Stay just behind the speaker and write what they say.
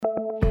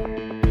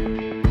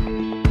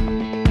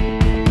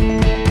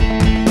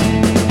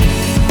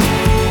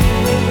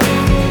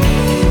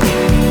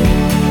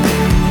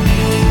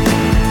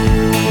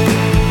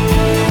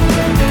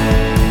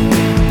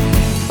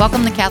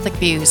Catholic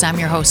Views. I'm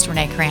your host,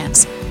 Renee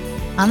Kranz.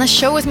 On the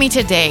show with me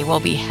today will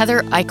be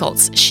Heather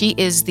Eichholtz. She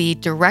is the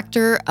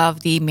director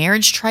of the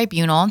Marriage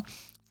Tribunal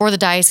for the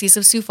Diocese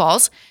of Sioux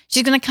Falls.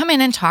 She's going to come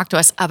in and talk to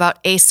us about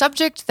a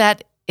subject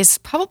that is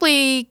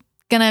probably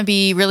going to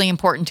be really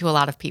important to a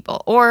lot of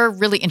people, or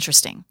really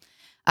interesting.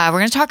 We're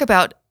going to talk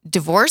about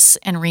divorce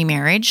and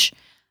remarriage,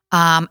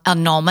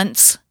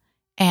 annulments,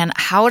 and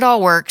how it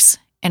all works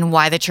and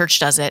why the church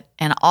does it,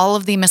 and all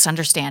of the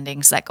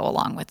misunderstandings that go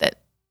along with it.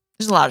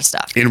 There's a lot of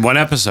stuff. In one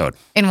episode.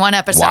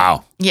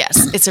 Wow.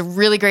 Yes. It's a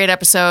really great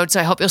episode, so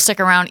I hope you'll stick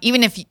around.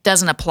 Even if it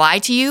doesn't apply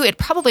to you, it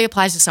probably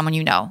applies to someone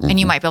you know, and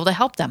you might be able to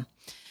help them.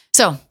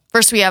 So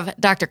first we have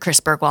Dr.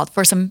 Chris Bergwald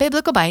for some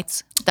biblical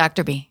bites.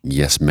 Dr. B.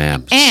 Yes,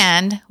 ma'am.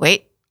 And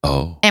wait.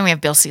 Oh. And we have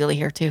Bill Seeley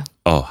here too.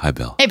 Oh, hi,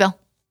 Bill. Hey, Bill.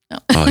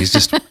 Oh, he's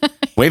just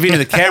waving to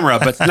the camera,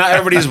 but not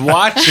everybody's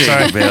watching.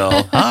 Sorry,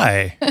 Bill.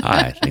 Hi.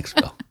 Hi. Thanks,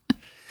 Bill.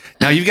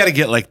 Now you've got to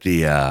get like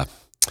the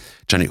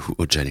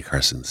Johnny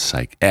Carson's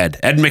psych. Ed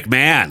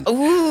McMahon.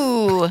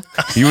 Ooh.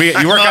 You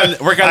work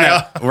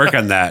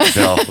on that,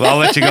 Bill. Well, I'll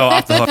let you go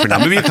off the hook for now.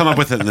 Maybe you come up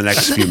with it in the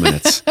next few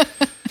minutes.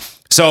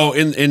 So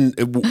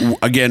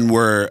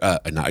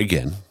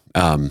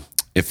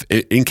if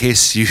in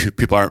case you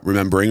people aren't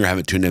remembering or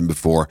haven't tuned in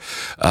before,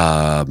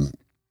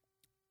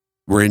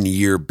 we're in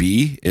year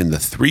B in the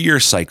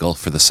 3-year cycle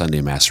for the Sunday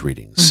Mass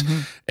readings.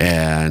 Mm-hmm.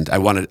 And I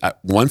wanted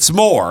once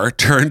more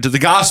turn to the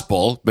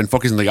gospel. Been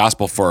focusing on the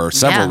gospel for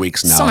several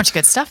weeks now. So much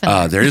good stuff in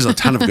there. There is a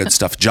ton of good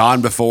stuff.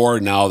 John before,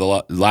 now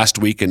the last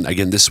week, and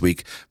again this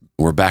week,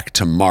 we're back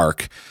to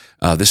Mark.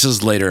 This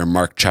is later in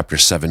Mark chapter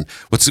 7.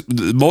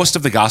 Most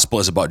of the gospel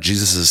is about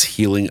Jesus'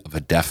 healing of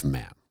a deaf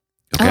man.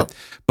 Okay.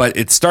 But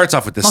it starts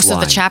off with this line.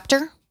 Most of the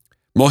chapter?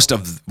 Most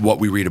of what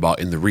we read about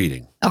in the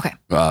reading. Okay.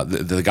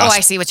 The gospel,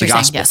 I see what you're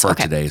saying. Yes. For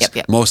today is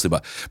Yep. mostly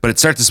about. But it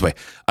starts this way.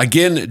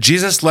 Again,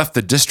 Jesus left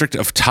the district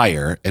of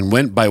Tyre and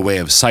went by way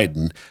of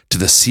Sidon to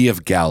the Sea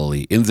of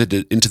Galilee into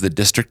the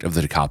district of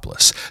the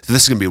Decapolis. So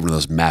this is going to be one of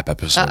those map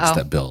episodes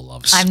that Bill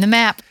loves. I'm the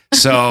map.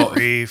 So,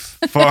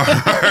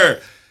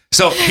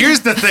 So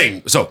here's the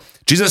thing. So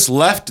Jesus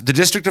left the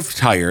district of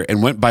Tyre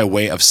and went by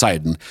way of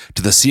Sidon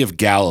to the Sea of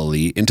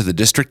Galilee into the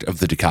district of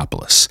the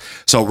Decapolis.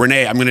 So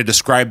Renee, I'm going to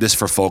describe this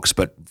for folks,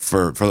 but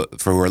for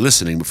who are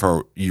listening,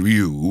 for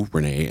you,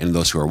 Renee, and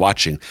those who are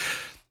watching,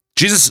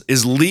 Jesus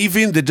is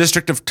leaving the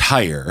district of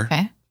Tyre,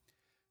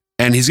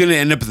 and he's going to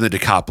end up in the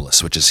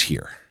Decapolis, which is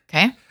here.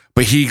 Okay.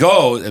 But he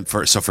goes,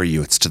 for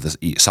you, it's to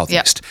the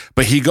southeast. Yep.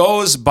 But he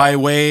goes by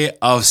way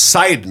of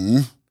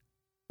Sidon,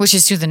 which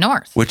is to the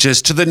north.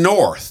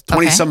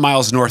 20-some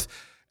miles north,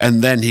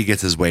 and then he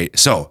gets his way.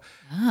 So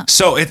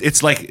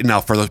it's like,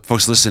 now for the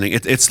folks listening,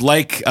 it's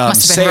like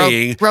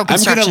saying, road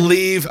I'm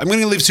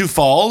going to leave Sioux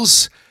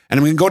Falls, and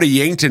I'm going to go to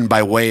Yankton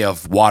by way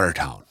of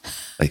Watertown.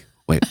 Like,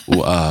 wait,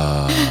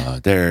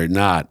 they're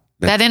not.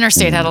 That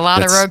interstate had a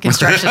lot of road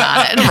construction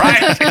on it.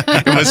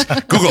 Right. It was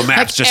Google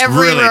Maps just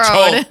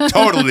really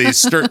totally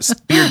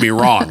steered me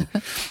wrong.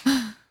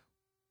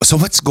 So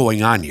what's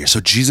going on here? So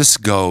Jesus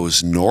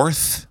goes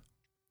north,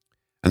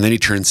 and then he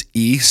turns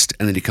east,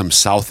 and then he comes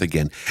south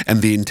again.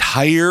 And the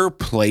entire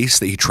place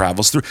that he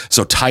travels through,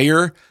 so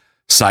Tyre,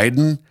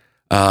 Sidon,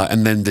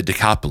 and then the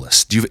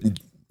Decapolis.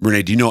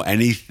 Renee, do you know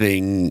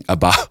anything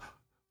about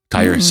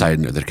Tyre,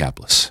 Sidon, or the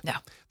Decapolis? No.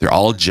 They're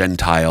all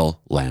Gentile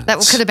lands. That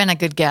could have been a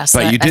good guess.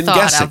 But you didn't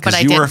guess it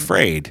because you were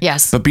afraid.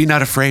 Yes. But be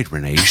not afraid,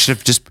 Renee. You should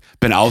have just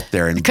been out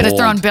there and could have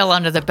thrown Bill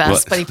under the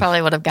bus, but he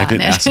probably would have gotten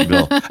it. I didn't ask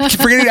Bill. I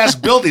keep forgetting to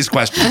ask Bill these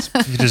questions.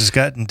 You just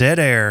got in dead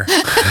air.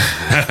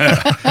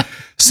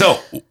 So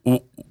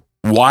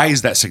why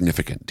is that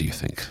significant, do you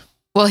think?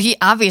 Well, he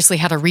obviously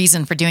had a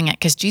reason for doing it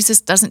because Jesus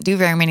doesn't do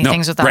very many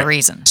things without a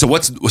reason. So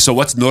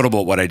what's notable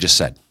about what I just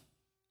said?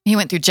 He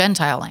went through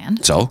Gentile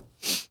land. So?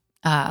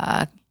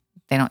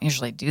 They don't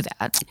usually do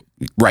that.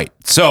 Right.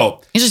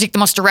 So you just take the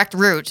most direct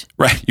route.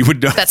 Right. You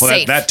would know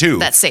safe. That too.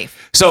 That's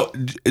safe. So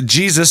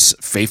Jesus,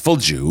 faithful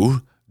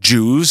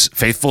Jews,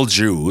 faithful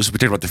Jews. We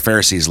talked about the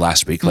Pharisees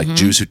last week, like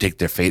Jews who take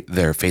their faith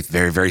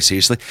very, very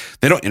seriously.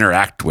 They don't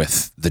interact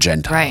with the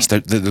Gentiles.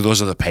 Right.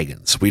 Those are the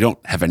pagans. We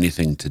don't have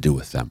anything to do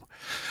with them.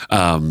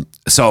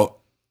 So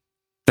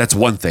that's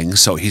one thing.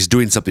 So he's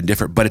doing something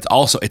different, but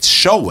it's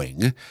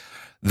showing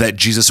that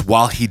Jesus,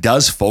 while he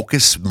does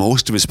focus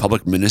most of his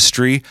public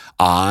ministry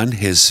on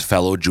his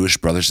fellow Jewish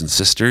brothers and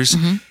sisters,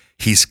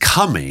 he's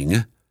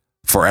coming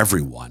for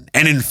everyone.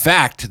 And in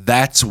fact,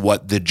 that's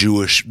what the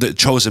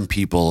chosen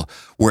people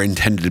were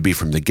intended to be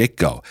from the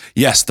get-go.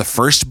 Yes, the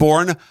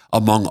firstborn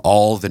among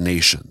all the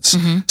nations.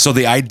 So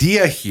the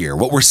idea here,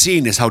 what we're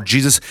seeing is how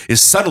Jesus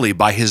is subtly,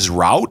 by his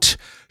route,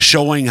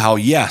 showing how,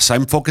 yes,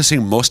 I'm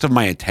focusing most of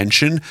my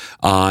attention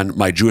on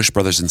my Jewish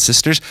brothers and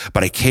sisters,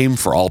 but I came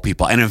for all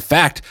people. And in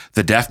fact,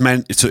 the deaf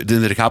man in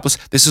the Decapolis,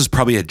 this is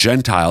probably a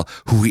Gentile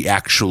who he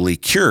actually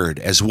cured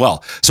as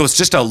well. So it's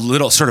just a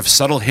little sort of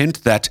subtle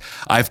hint that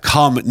I've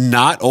come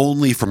not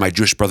only for my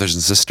Jewish brothers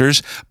and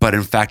sisters, but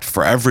in fact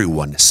for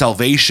everyone.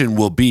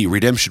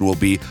 Redemption will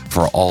be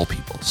for all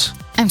peoples.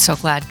 I'm so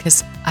glad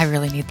because I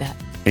really need that.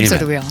 Amen. So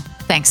do we all.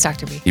 Thanks,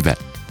 Dr. B. You bet.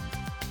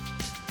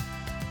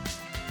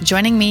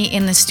 Joining me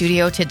in the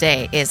studio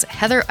today is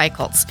Heather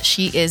Eichholz.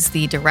 She is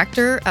the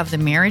director of the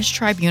Marriage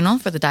Tribunal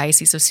for the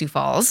Diocese of Sioux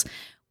Falls.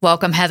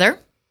 Welcome, Heather.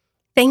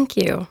 Thank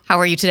you. How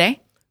are you today?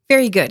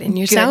 Very good. And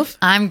yourself?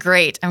 Good. I'm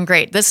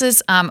great. This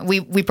is,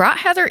 we brought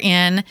Heather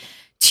in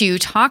to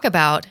talk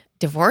about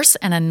divorce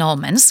and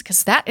annulments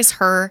because that is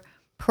her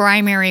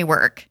primary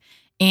work.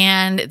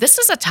 And this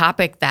is a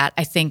topic that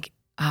I think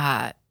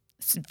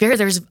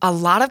there's a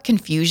lot of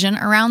confusion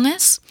around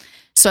this.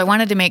 So I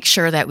wanted to make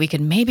sure that we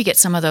could maybe get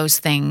some of those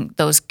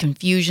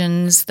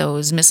confusions,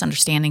 those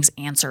misunderstandings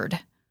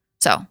answered.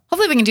 So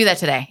hopefully we can do that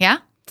today. Yeah?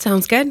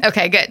 Sounds good.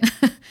 Okay, good.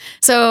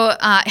 So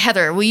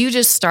Heather, will you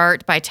just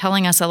start by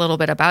telling us a little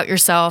bit about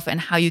yourself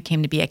and how you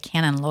came to be a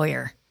canon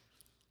lawyer?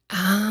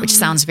 Which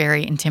sounds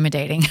very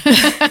intimidating.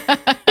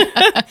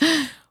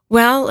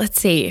 Well, let's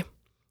see.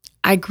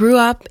 I grew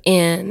up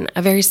in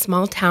a very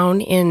small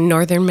town in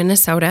northern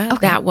Minnesota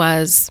that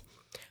was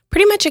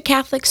pretty much a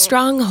Catholic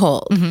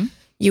stronghold. Mm-hmm.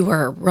 You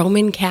were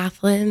Roman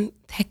Catholic,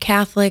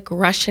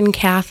 Russian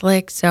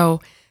Catholic,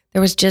 so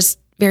there was just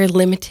very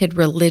limited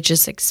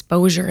religious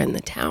exposure in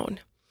the town.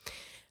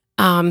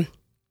 And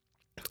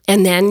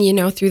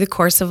then, through the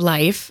course of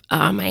life,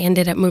 I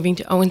ended up moving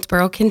to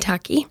Owensboro,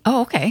 Kentucky.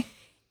 Oh, okay.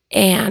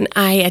 And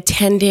I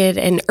attended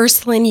an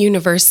Ursuline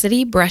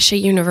University, Brescia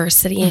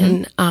University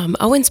in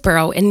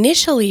Owensboro,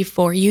 initially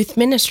for youth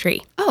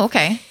ministry. Oh,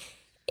 okay.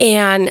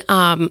 And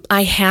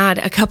I had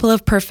a couple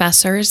of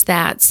professors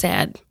that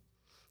said,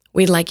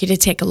 we'd like you to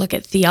take a look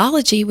at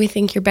theology. We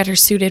think you're better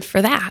suited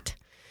for that.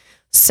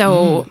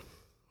 So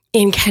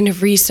in kind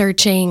of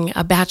researching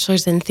a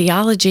bachelor's in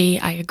theology,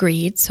 I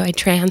agreed. So I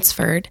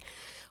transferred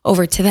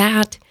over to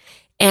that.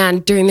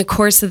 And during the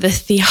course of the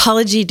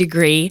theology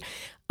degree,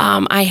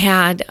 I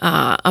had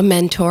a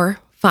mentor,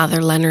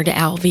 Father Leonard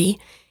Alvey,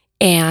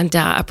 and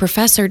a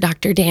professor,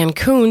 Dr. Dan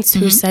Kuntz,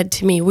 who said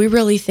to me, we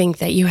really think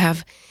that you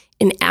have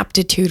an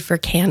aptitude for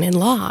canon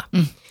law.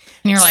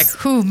 And you're like,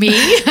 who, me?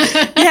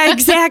 Yeah,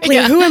 exactly.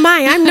 Yeah. Who am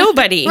I? I'm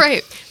nobody.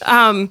 Right.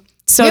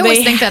 So we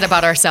always think that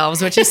about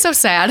ourselves, which is so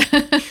sad.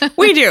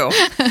 We do.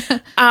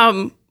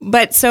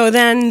 But so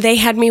then they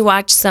had me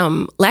watch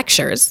some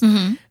lectures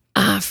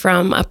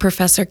from a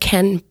Professor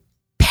Ken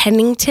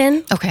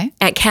Pennington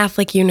at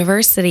Catholic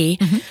University.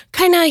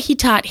 He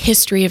taught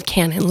history of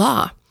canon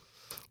law.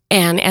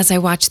 And as I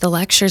watched the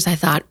lectures, I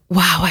thought,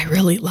 wow, I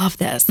really love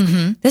this.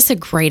 This is a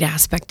great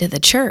aspect of the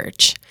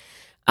church.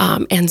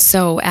 And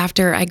so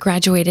after I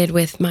graduated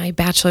with my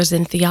bachelor's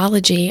in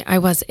theology, I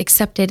was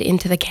accepted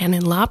into the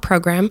canon law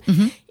program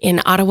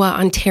in Ottawa,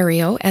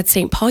 Ontario at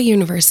St. Paul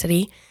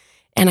University.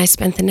 And I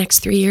spent the next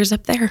 3 years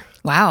up there.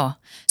 Wow.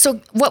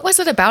 So what was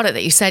it about it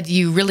that you said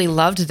you really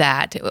loved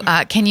that?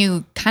 Can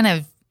you kind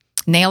of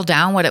nail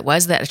down what it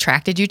was that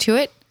attracted you to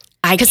it?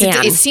 I can.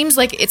 It seems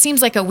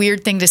like a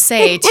weird thing to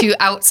say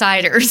to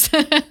outsiders.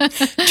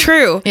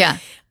 True. Yeah.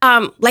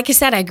 Like I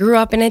said, I grew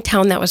up in a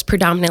town that was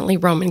predominantly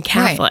Roman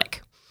Catholic. Right.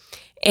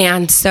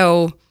 And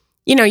so,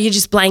 you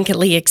just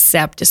blanketly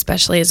accept,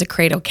 especially as a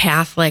cradle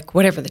Catholic,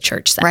 whatever the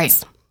church says.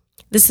 Right.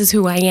 This is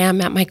who I am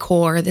at my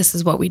core. This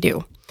is what we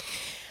do.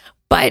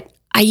 But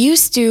I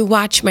used to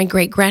watch my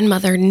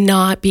great-grandmother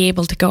not be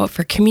able to go out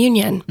for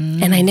communion,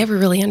 and I never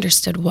really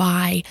understood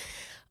why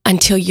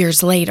until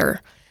years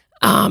later.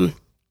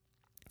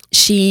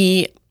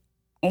 She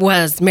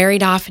was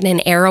married off in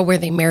an era where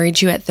they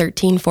married you at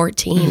 13,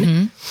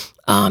 14.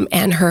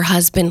 And her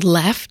husband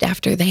left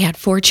after they had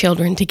 4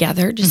 children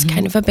together, just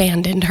kind of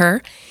abandoned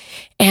her.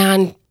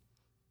 And,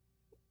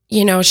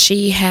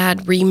 she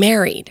had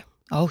remarried.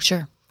 Oh,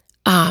 sure.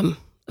 A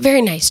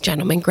very nice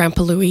gentleman,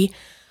 Grandpa Louis,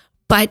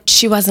 but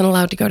she wasn't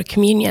allowed to go to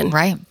communion.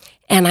 Right.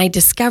 And I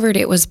discovered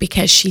it was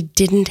because she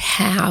didn't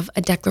have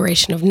a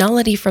declaration of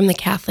nullity from the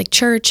Catholic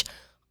Church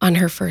on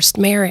her first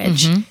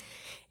marriage.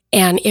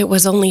 And it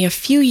was only a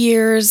few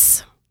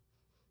years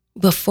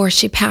before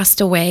she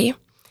passed away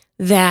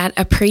that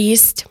a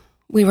priest,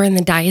 we were in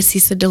the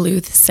Diocese of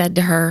Duluth, said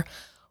to her,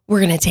 we're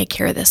going to take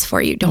care of this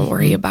for you. Don't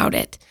worry about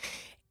it.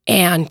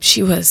 And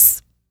she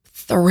was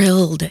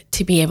thrilled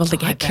to be able to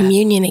get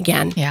communion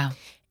again. Yeah.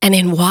 And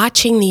in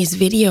watching these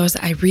videos,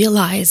 I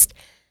realized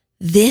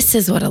this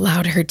is what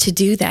allowed her to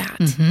do that.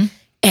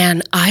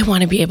 And I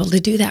want to be able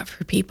to do that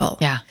for people.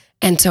 Yeah.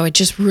 And so it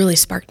just really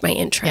sparked my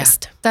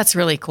interest. Yeah, that's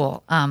really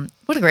cool.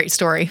 What a great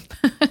story.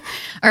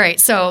 All right.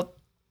 So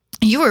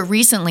you were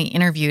recently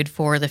interviewed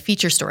for the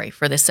feature story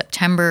for the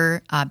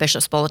September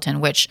Bishop's Bulletin,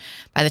 which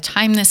by the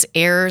time this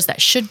airs, that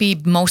should be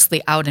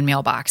mostly out in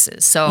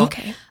mailboxes. So,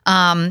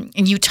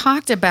 and you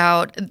talked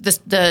about,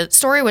 the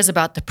story was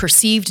about the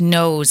perceived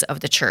no's of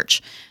the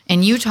church.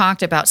 And you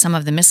talked about some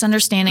of the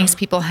misunderstandings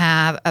people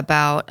have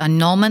about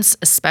annulments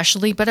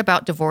especially, but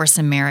about divorce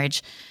and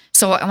marriage.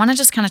 So I want to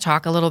just kind of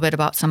talk a little bit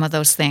about some of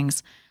those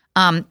things.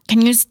 Can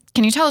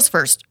you tell us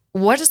first,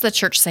 what does the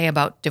church say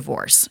about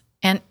divorce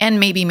and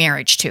maybe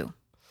marriage too?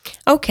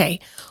 Okay.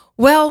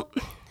 Well,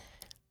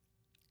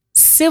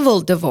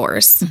 civil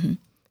divorce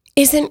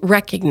isn't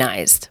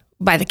recognized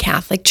by the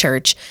Catholic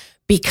Church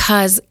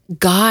because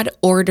God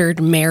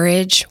ordered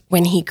marriage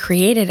when he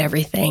created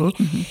everything.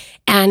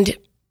 And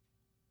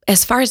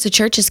as far as the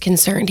church is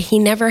concerned, he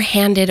never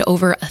handed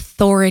over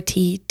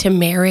authority to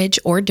marriage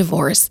or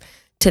divorce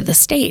to the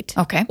state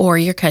or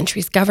your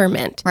country's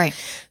government. Right.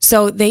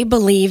 So they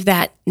believe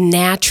that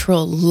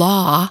natural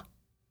law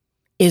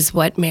is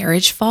what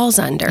marriage falls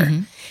under.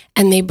 Mm-hmm.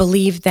 And they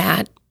believe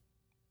that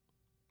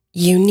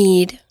you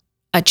need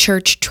a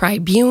church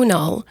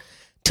tribunal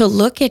to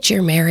look at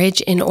your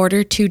marriage in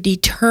order to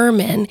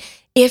determine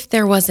if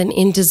there was an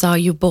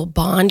indissoluble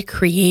bond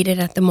created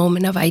at the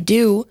moment of I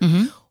do,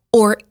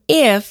 or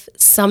if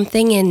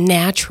something in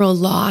natural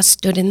law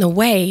stood in the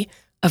way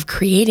of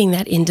creating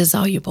that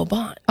indissoluble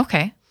bond.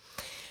 Okay.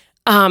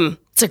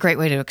 It's a great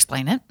way to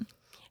explain it.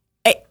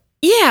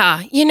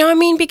 Yeah.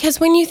 Because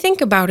when you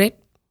think about it,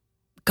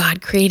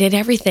 God created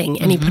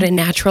everything and he put a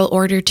natural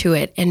order to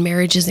it, and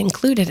marriage is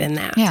included in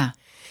that. Yeah.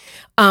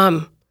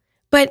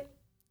 But,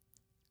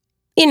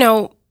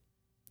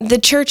 the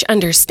church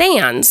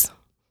understands,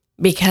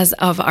 because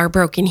of our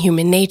broken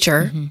human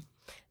nature,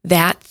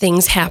 that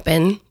things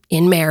happen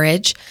in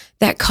marriage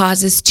that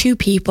causes two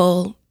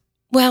people,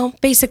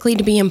 basically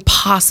to be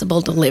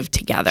impossible to live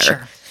together.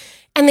 Sure.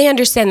 And they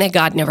understand that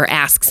God never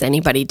asks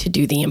anybody to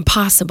do the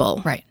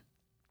impossible. Right.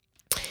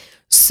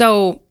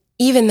 So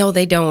even though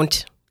they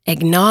don't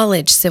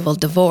acknowledge civil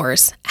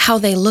divorce, how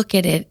they look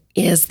at it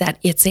is that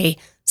it's a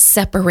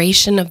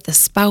separation of the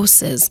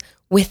spouses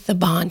with the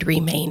bond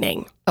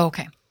remaining.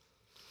 Okay.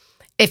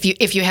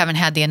 If you haven't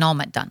had the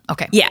annulment done.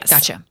 Okay. Yes.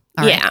 Gotcha.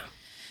 All right. Yeah.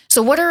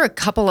 So what are a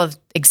couple of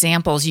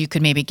examples you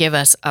could maybe give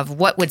us of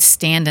what would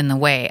stand in the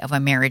way of a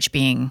marriage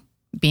being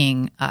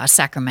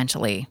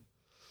sacramentally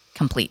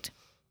complete?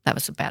 That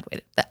was a bad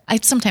way. I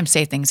sometimes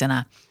say things in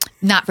a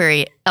not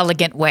very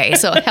elegant way,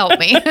 so help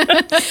me.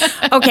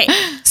 Okay.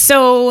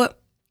 So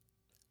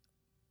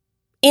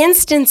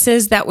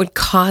instances that would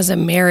cause a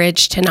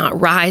marriage to not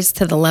rise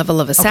to the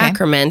level of a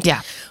sacrament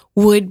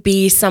would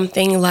be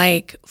something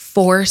like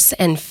force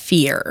and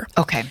fear.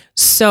 Okay.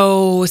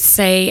 So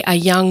say a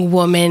young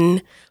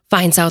woman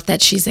finds out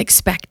that she's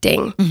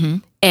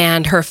expecting,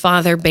 and her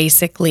father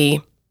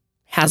basically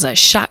has a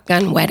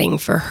shotgun wedding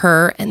for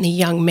her and the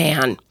young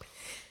man.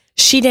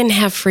 She didn't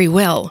have free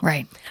will.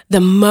 Right.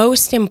 The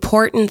most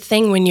important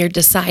thing when you're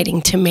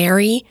deciding to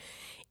marry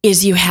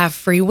is you have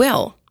free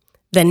will.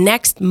 The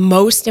next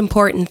most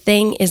important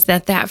thing is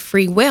that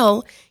free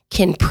will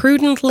can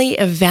prudently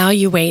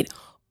evaluate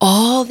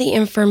all the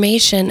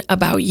information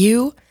about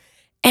you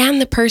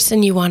and the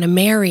person you want to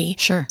marry.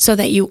 Sure. So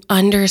that you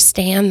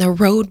understand the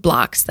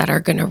roadblocks that are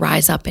going to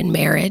rise up in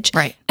marriage.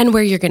 Right. And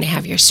where you're going to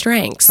have your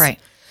strengths. Right.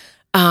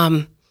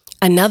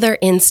 Another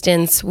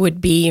instance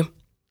would be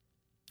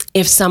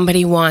if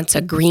somebody wants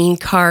a green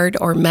card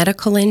or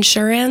medical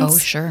insurance. Oh,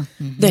 sure.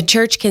 The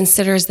church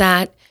considers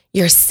that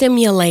you're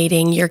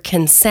simulating your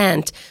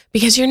consent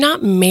because you're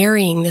not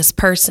marrying this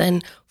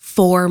person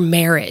for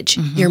marriage.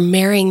 You're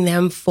marrying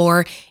them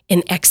for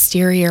an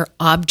exterior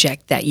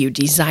object that you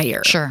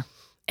desire. Sure.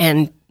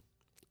 And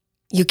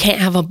you can't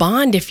have a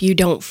bond if you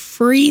don't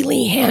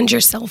freely hand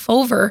yourself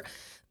over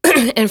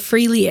and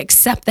freely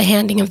accept the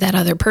handing of that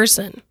other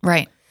person.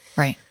 Right.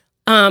 Right.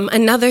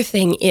 Another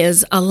thing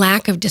is a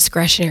lack of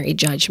discretionary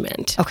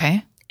judgment.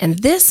 Okay. And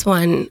this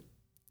one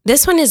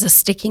is a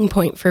sticking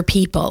point for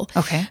people.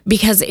 Okay.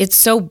 Because it's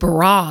so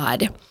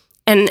broad.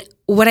 And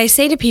what I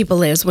say to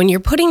people is when you're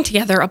putting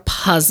together a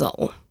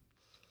puzzle,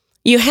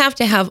 you have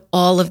to have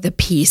all of the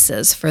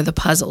pieces for the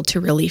puzzle to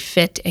really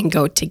fit and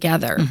go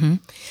together.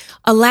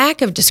 A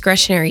lack of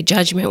discretionary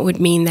judgment would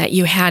mean that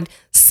you had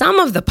some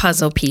of the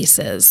puzzle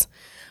pieces,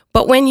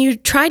 but when you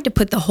tried to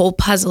put the whole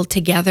puzzle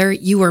together,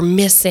 you were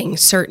missing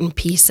certain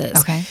pieces.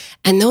 Okay.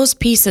 And those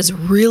pieces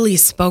really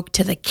spoke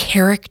to the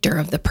character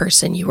of the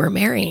person you were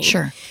marrying.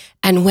 Sure.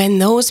 And when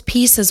those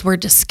pieces were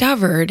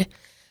discovered,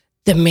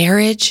 the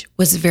marriage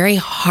was very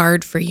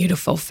hard for you to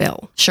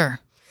fulfill. Sure.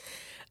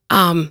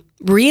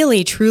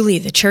 Really, truly,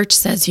 the church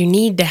says you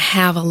need to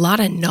have a lot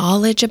of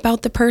knowledge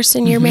about the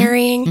person you're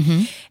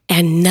marrying,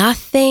 and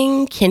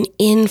nothing can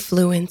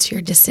influence your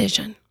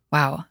decision.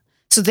 Wow.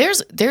 So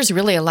there's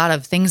really a lot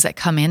of things that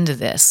come into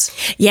this.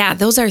 Yeah,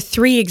 those are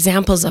 3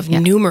 examples of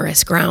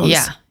numerous grounds.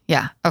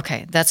 Yeah.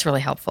 Okay, that's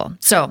really helpful.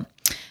 So,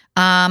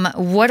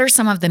 what are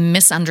some of the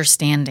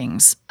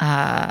misunderstandings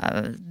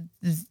that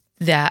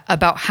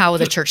about how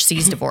the church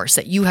sees divorce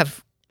that you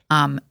have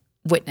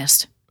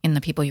witnessed in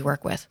the people you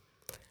work with,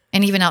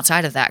 and even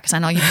outside of that? Because I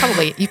know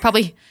you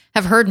probably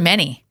have heard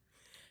many.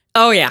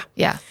 Oh yeah,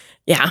 yeah.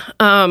 Yeah.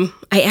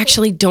 I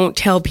actually don't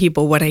tell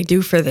people what I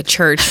do for the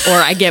church or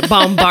I get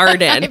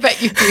bombarded. I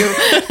bet you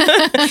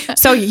do.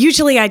 So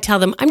usually I tell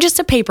them, I'm just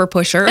a paper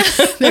pusher.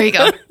 There you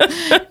go.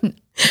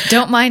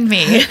 Don't mind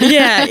me.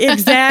 Yeah,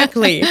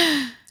 exactly.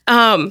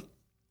 Well,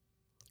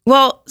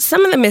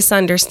 some of the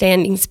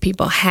misunderstandings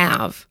people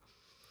have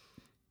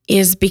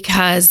is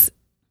because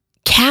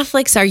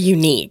Catholics are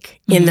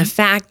unique in the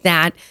fact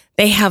that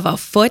they have a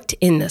foot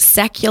in the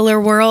secular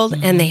world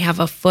and they have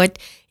a foot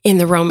in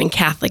the Roman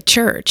Catholic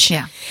Church.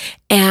 Yeah.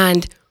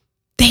 And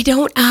they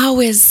don't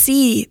always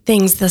see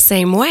things the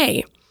same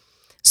way.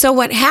 So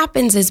what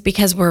happens is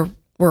because we're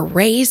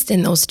raised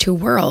in those two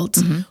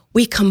worlds,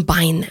 we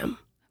combine them.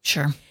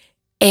 Sure.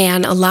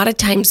 And a lot of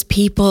times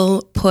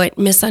people put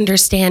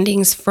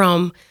misunderstandings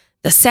from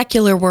the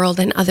secular world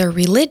and other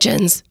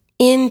religions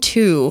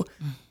into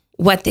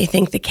what they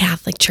think the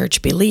Catholic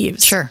Church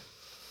believes. Sure.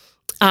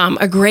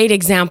 A great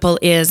example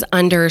is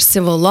under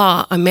civil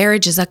law, a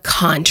marriage is a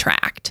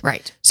contract.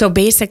 Right. So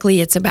basically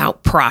it's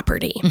about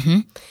property,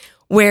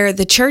 where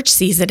the church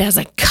sees it as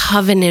a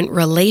covenant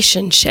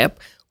relationship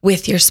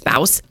with your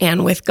spouse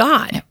and with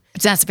God. Yeah.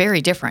 That's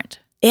very different.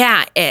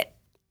 Yeah,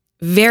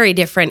 very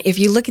different. If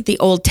you look at the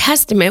Old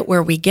Testament,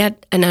 where we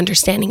get an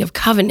understanding of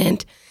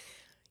covenant,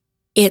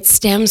 it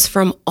stems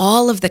from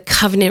all of the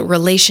covenant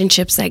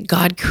relationships that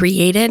God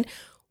created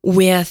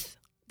with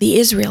the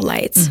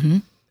Israelites.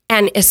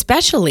 And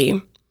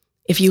especially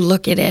if you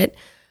look at it,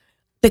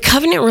 the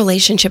covenant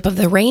relationship of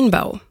the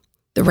rainbow.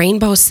 The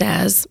rainbow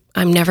says,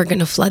 I'm never going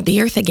to flood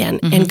the earth again.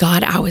 And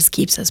God always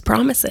keeps his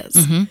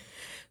promises.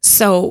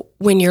 So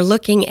when you're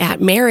looking at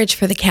marriage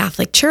for the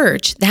Catholic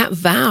Church, that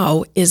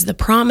vow is the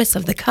promise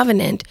of the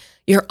covenant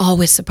you're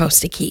always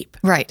supposed to keep.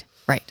 Right.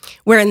 Right.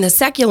 Where in the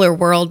secular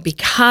world,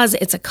 because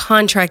it's a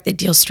contract that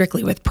deals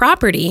strictly with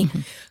property,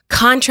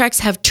 contracts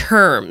have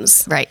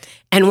terms. Right.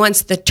 And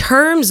once the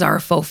terms are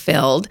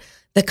fulfilled,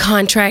 the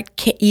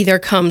contract either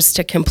comes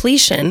to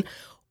completion,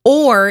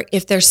 or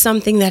if there's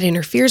something that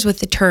interferes with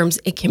the terms,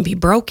 it can be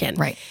broken.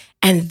 Right.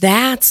 And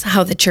that's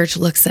how the church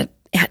looks at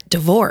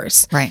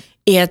divorce. Right.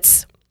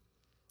 It's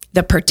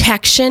the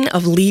protection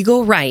of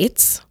legal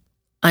rights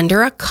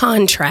under a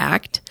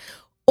contract,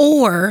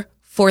 or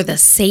for the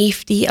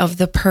safety of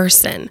the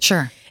person.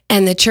 Sure.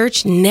 And the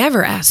church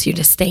never asks you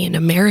to stay in a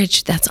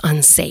marriage that's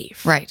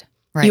unsafe. Right.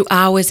 Right. You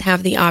always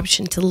have the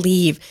option to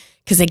leave,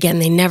 because again,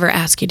 they never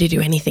ask you to do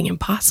anything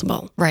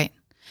impossible. Right.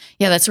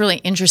 Yeah, that's really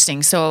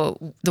interesting.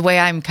 So the way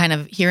I'm kind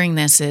of hearing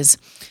this is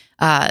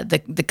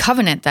the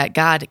covenant that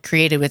God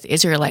created with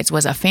Israelites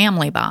was a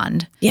family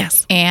bond.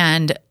 Yes.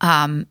 And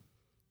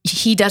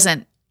he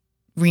doesn't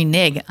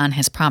renege on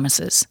his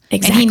promises.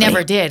 Exactly. And he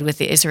never did with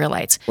the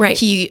Israelites. Right.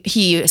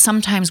 He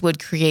sometimes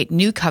would create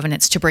new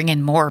covenants to bring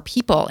in more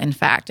people, in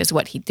fact, is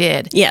what he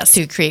did. Yes.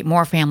 To create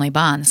more family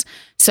bonds.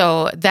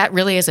 So that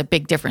really is a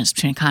big difference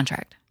between a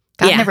contract.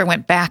 God never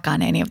went back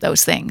on any of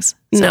those things.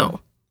 So, No.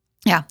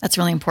 Yeah, that's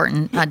really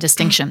important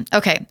distinction.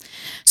 Okay,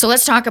 so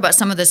let's talk about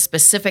some of the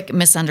specific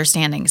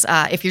misunderstandings.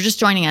 If you're just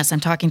joining us, I'm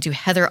talking to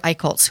Heather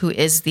Eichholz, who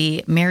is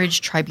the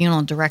Marriage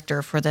Tribunal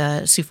Director for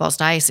the Sioux Falls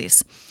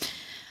Diocese.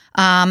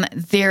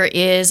 There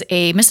is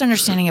a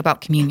misunderstanding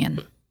about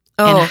communion.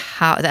 And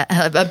how that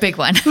a big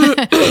one.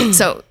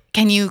 So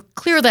can you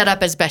clear that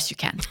up as best you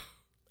can?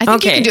 I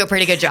think you can do a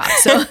pretty good job.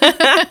 So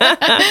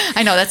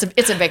I know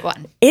it's a big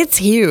one. It's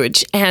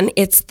huge, and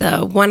it's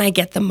the one I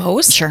get the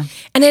most. Sure.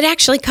 And it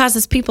actually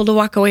causes people to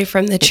walk away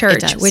from the church,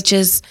 does. which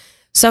is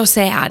so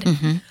sad.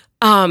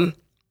 The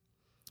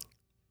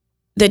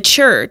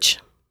church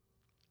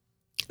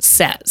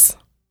says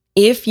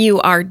if you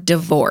are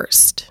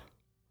divorced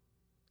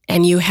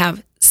and you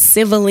have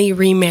civilly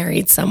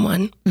remarried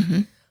someone,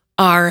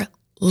 are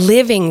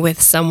living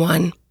with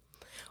someone,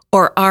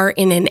 or are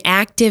in an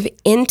active,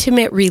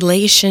 intimate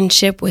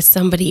relationship with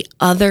somebody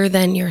other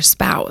than your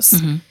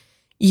spouse,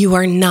 you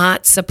are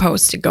not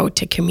supposed to go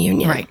to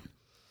communion. Right.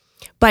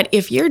 But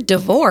if you're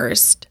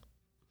divorced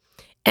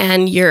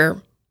and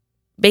you're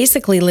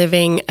basically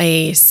living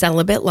a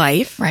celibate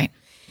life, Right.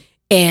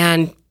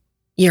 and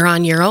you're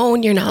on your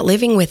own, you're not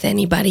living with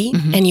anybody,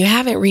 and you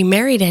haven't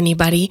remarried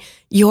anybody,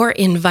 you're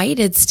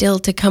invited still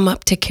to come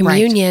up to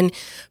communion,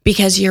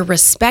 because you're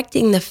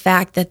respecting the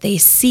fact that they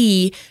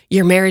see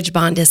your marriage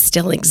bond is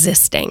still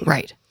existing.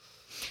 Right.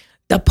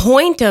 The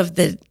point of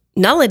the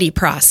nullity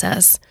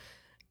process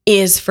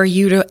is for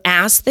you to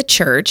ask the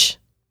church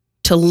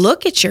to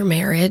look at your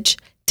marriage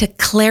to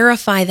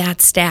clarify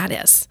that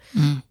status.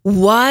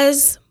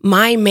 Was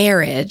my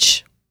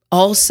marriage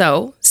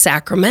also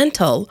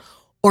sacramental,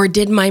 or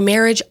did my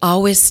marriage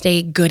always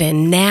stay good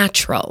and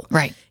natural?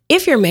 Right.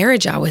 If your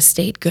marriage always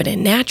stayed good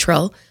and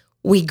natural,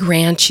 we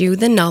grant you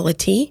the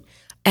nullity,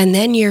 and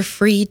then you're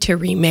free to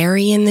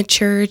remarry in the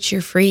church.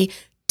 You're free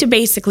to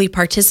basically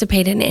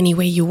participate in any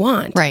way you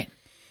want. Right.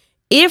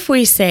 If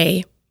we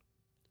say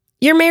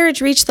your marriage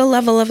reached the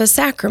level of a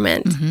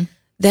sacrament,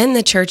 then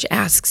the church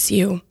asks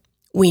you,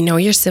 we know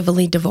you're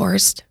civilly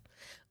divorced,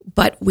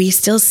 but we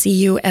still see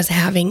you as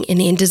having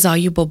an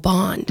indissoluble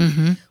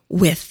bond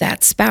with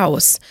that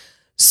spouse.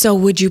 So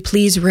would you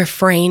please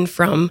refrain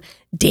from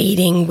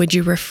dating? Would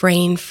you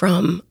refrain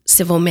from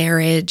civil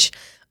marriage,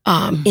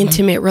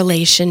 intimate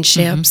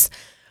relationships?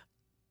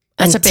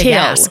 That's a big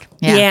ask.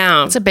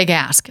 Yeah. It's a big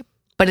ask,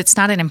 but it's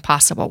not an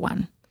impossible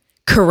one.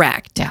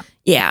 Correct. Yeah.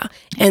 Yeah.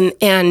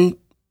 And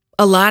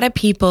a lot of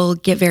people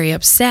get very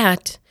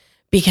upset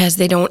because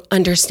they don't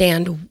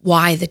understand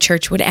why the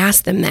church would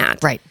ask them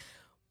that. Right.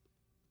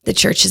 The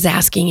church is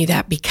asking you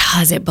that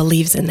because it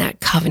believes in that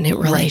covenant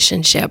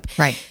relationship.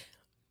 Right.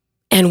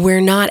 And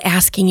we're not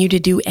asking you to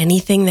do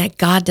anything that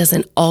God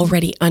doesn't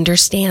already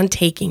understand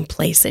taking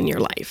place in your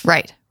life.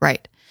 Right.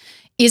 Right.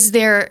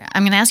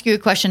 I'm going to ask you a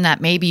question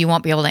that maybe you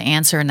won't be able to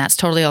answer, and that's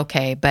totally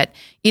okay, but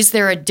is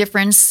there a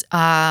difference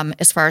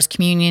as far as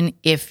communion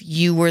if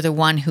you were the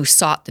one who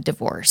sought the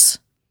divorce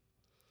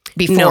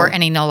before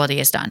any nullity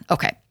is done?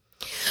 Okay.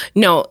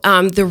 No,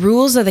 the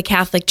rules of the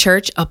Catholic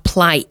Church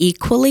apply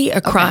equally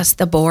across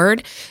the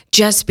board,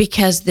 just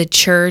because the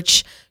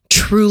Church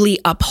truly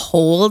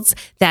upholds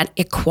that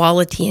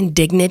equality and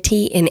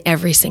dignity in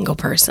every single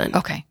person.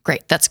 Okay,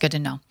 great. That's good to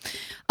know.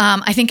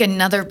 I think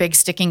another big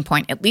sticking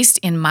point, at least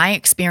in my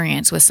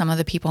experience with some of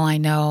the people I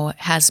know,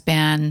 has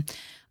been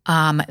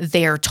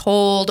they're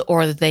told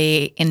or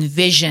they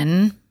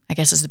envision, I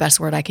guess is the best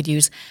word I could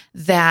use,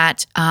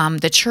 that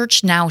the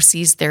Church now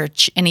sees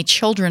any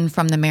children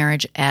from the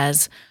marriage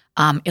as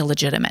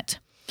illegitimate.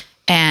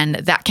 And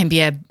that can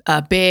be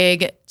a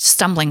big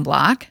stumbling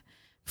block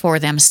for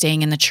them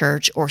staying in the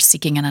Church or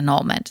seeking an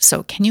annulment.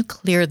 So can you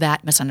clear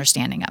that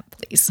misunderstanding up,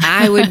 please?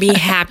 I would be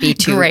happy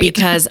to, Great.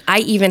 because I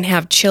even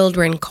have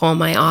children call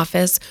my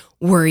office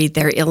worried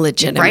they're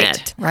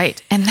illegitimate.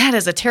 Right. And that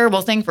is a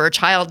terrible thing for a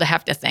child to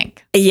have to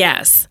think.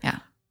 Yes. Yeah.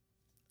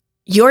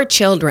 Your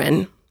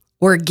children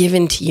were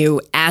given to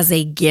you as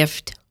a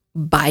gift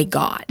by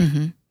God.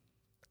 Mm-hmm.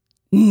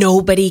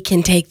 Nobody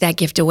can take that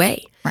gift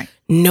away. Right.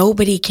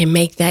 Nobody can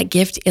make that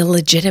gift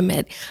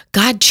illegitimate.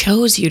 God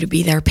chose you to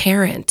be their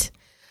parent.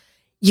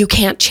 You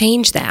can't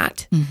change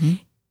that. Mm-hmm.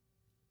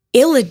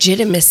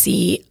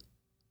 Illegitimacy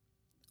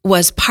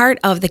was part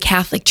of the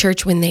Catholic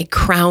Church when they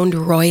crowned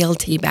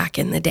royalty back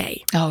in the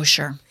day. Oh,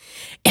 sure.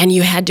 And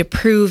you had to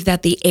prove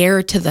that the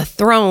heir to the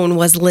throne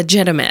was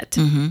legitimate.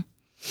 Mm-hmm.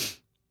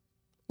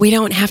 We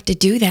don't have to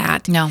do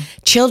that. No.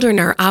 Children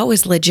are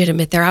always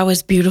legitimate. They're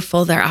always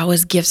beautiful. They're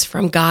always gifts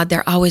from God.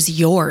 They're always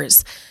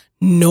yours.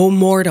 No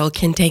mortal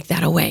can take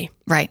that away.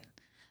 Right.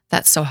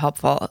 That's so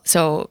helpful.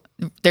 So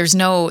there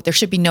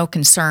should be no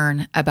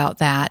concern about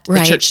that. The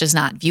Right. Church does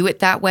not view it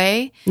that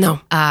way. No.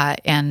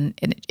 And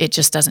it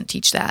just doesn't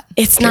teach that.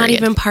 It's not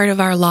period. even part of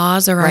our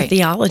laws or our Right.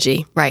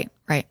 theology. Right.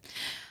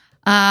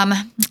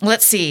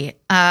 Let's see.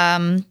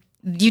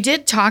 You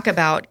did talk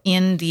about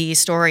in the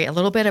story a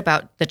little bit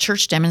about the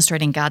Church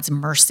demonstrating God's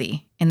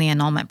mercy in the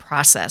annulment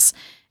process,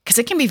 because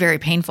it can be very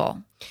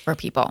painful for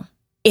people.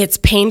 It's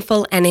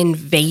painful and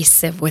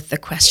invasive with the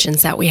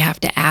questions that we have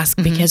to ask,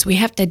 because we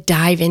have to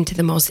dive into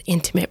the most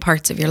intimate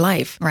parts of your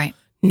life. Right.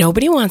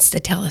 Nobody wants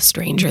to tell a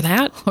stranger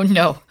that. Oh,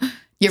 no.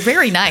 You're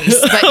very nice,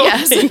 but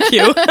yes. Thank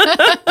you.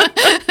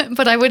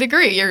 But I would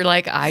agree. You're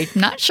like, I'm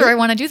not sure I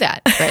want to do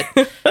that.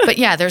 But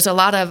yeah, there's a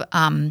lot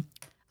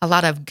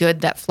of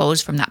good that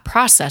flows from that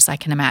process, I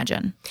can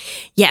imagine.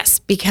 Yes,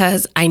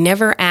 because I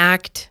never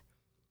act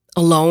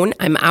alone.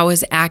 I'm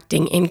always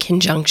acting in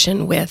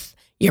conjunction with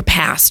your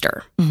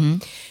pastor. Mm-hmm.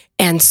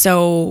 And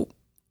so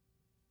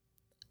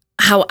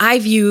how I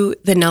view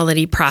the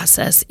nullity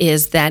process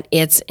is that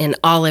it's an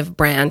olive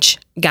branch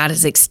God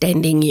is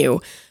extending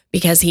you,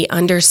 because he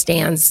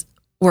understands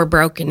we're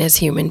broken as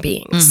human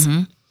beings.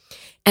 Mm-hmm.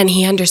 And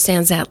he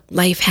understands that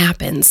life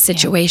happens,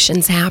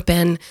 situations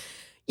happen.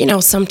 You know,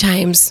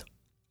 sometimes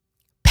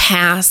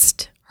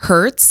past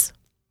hurts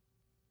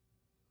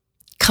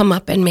come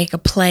up and make a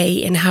play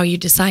in how you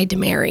decide to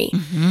marry.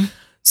 Mm-hmm.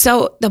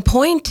 So the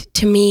point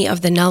to me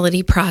of the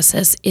nullity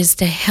process is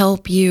to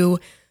help you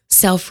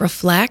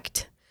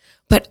self-reflect,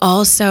 but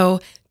also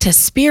to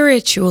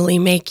spiritually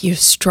make you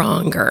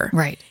stronger.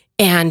 Right.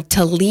 And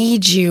to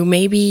lead you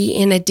maybe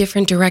in a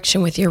different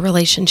direction with your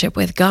relationship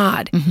with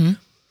God. Mm-hmm.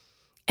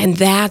 And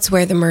that's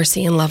where the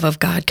mercy and love of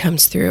God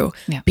comes through,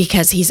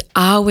 because he's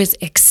always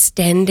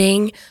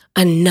extending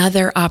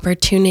another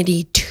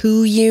opportunity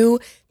to you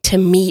to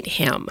meet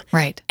him.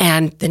 Right.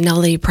 And the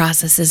nullity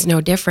process is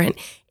no different.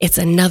 It's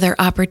another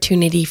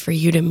opportunity for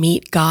you to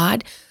meet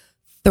God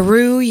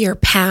through your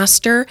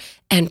pastor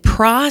and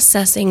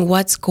processing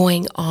what's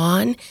going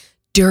on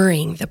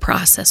during the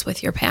process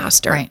with your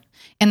pastor. Right.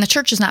 And the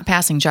Church is not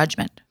passing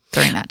judgment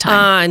during that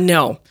time.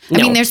 No. I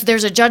mean,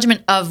 there's a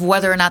judgment of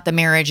whether or not the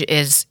marriage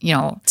is,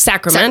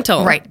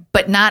 sacramental. Right.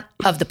 But not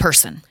of the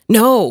person.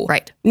 No.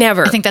 Right.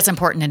 Never. I think that's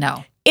important to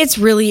know. It's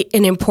really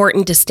an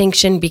important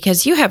distinction,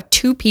 because you have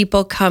two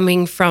people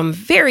coming from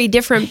very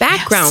different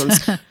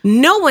backgrounds.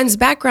 No one's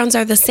backgrounds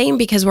are the same,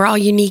 because we're all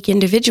unique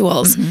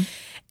individuals. Mm-hmm.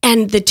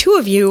 And the two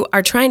of you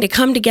are trying to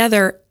come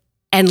together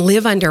and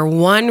live under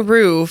one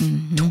roof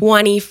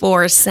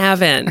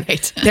 24/7.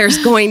 Right.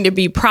 There's going to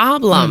be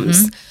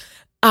problems.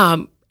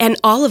 And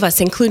all of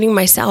us, including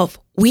myself,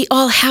 we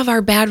all have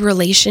our bad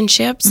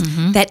relationships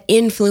that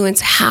influence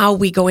how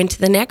we go into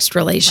the next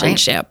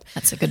relationship. Right.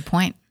 That's a good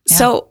point. Yeah.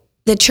 So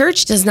the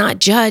Church does not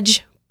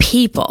judge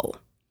people.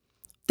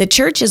 The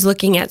Church is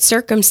looking at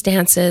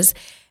circumstances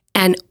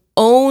and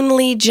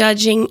only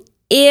judging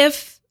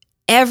if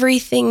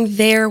everything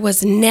there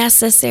was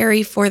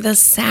necessary for the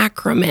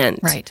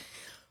sacrament. Right.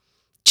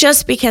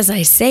 Just because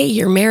I say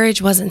your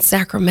marriage wasn't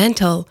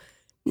sacramental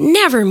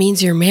never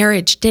means your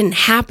marriage didn't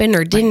happen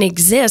or didn't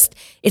exist.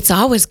 It's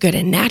always good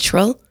and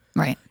natural.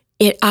 Right.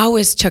 It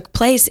always took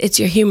place. It's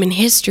your human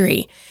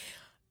history.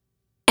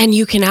 And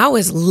you can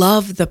always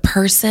love the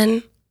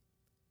person,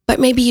 but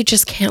maybe you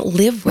just can't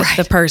live with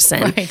the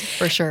person. Right,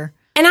 for sure.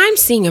 And I'm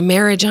seeing a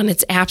marriage on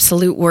its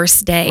absolute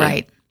worst day.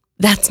 Right.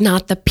 That's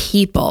not the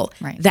people.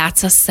 Right.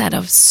 That's a set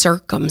of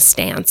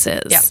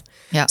circumstances. Yeah.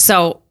 Yeah.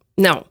 So,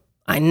 no,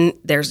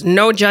 there's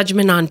no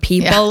judgment on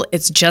people. Yeah.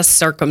 It's just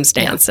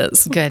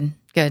circumstances. Yeah.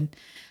 Good.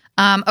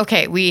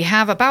 Okay, we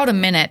have about a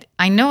minute.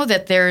 I know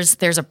that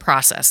there's a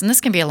process, and this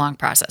can be a long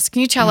process.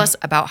 Can you tell us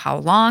about how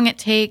long it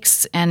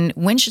takes, and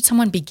when should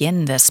someone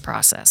begin this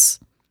process?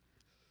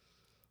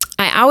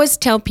 I always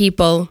tell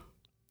people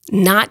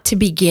not to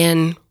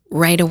begin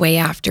right away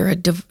after a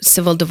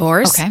civil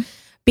divorce,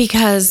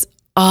 because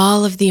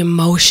all of the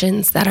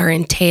emotions that are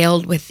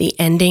entailed with the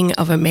ending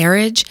of a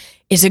marriage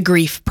is a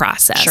grief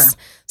process. Sure.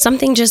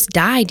 Something just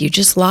died. You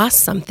just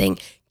lost something.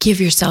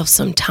 Give yourself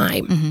some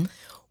time. Mm-hmm.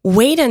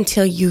 Wait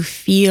until you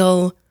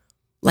feel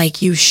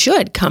like you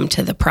should come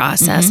to the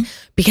process,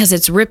 because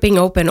it's ripping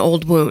open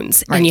old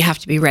wounds, and you have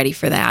to be ready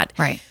for that.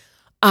 Right.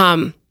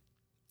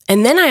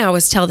 And then I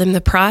always tell them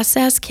the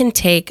process can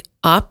take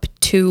up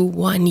to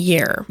 1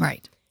 year.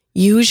 Right.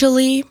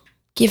 Usually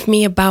give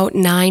me about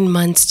 9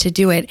 months to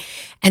do it.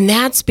 And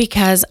that's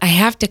because I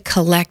have to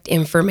collect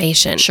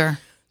information. Sure.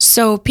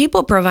 So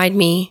people provide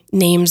me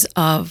names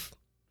of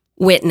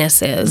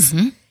witnesses,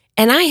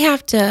 and I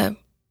have to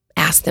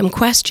ask them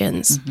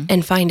questions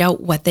and find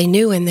out what they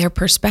knew in their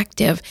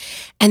perspective.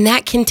 And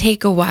that can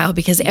take a while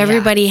because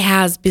everybody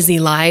has busy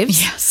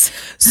lives. Yes.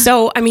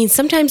 So, I mean,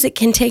 sometimes it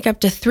can take up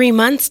to 3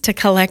 months to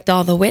collect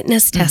all the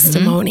witness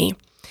testimony.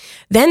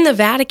 Then the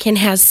Vatican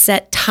has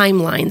set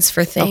timelines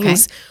for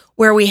things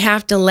where we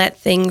have to let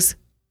things,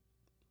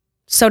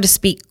 so to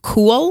speak,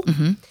 cool.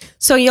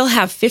 So you'll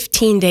have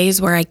 15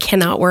 days where I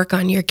cannot work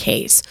on your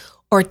case,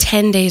 or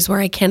 10 days where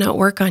I cannot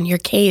work on your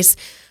case,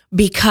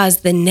 because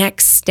the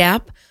next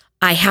step,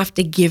 I have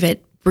to give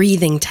it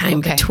breathing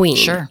time between.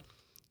 Sure.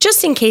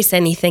 Just in case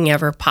anything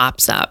ever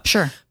pops up.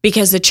 Sure.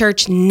 Because the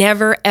church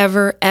never,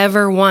 ever,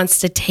 ever wants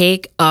to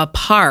take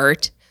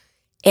apart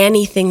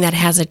anything that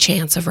has a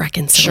chance of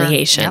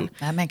reconciliation. Sure. Yep,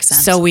 that makes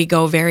sense. So we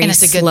go very and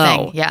it's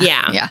slow. A good thing.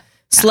 Yeah.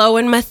 Slow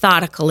and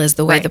methodical is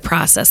the way the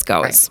process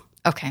goes. Right.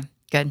 Okay,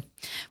 good.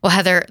 Well,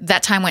 Heather,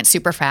 that time went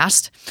super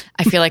fast.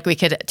 I feel like we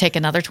could take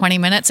another 20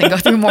 minutes and go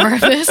through more of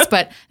this,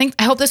 but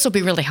I hope this will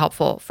be really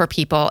helpful for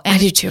people. And I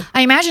do too.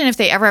 I imagine if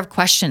they ever have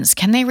questions,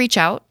 can they reach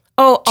out?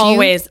 Oh,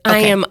 always. I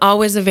am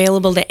always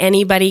available to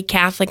anybody,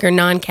 Catholic or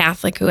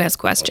non-Catholic, who has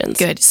questions.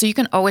 Good. So you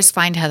can always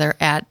find Heather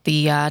at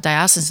the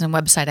diocesan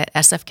website at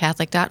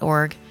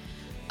sfcatholic.org.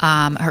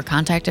 Her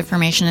contact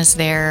information is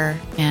there,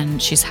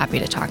 and she's happy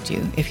to talk to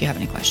you if you have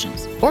any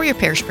questions. Or your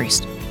parish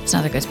priest. It's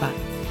another good spot.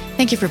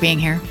 Thank you for being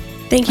here.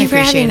 Thank you for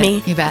having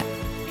me. You bet.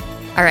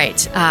 All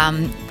right.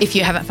 If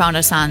you haven't found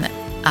us on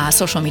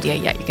social media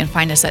yet, you can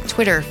find us at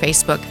Twitter,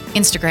 Facebook,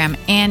 Instagram,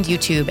 and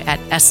YouTube at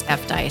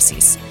SF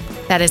Diocese.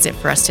 That is it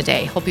for us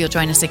today. Hope you'll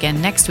join us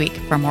again next week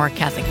for more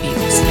Catholic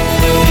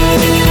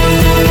Views.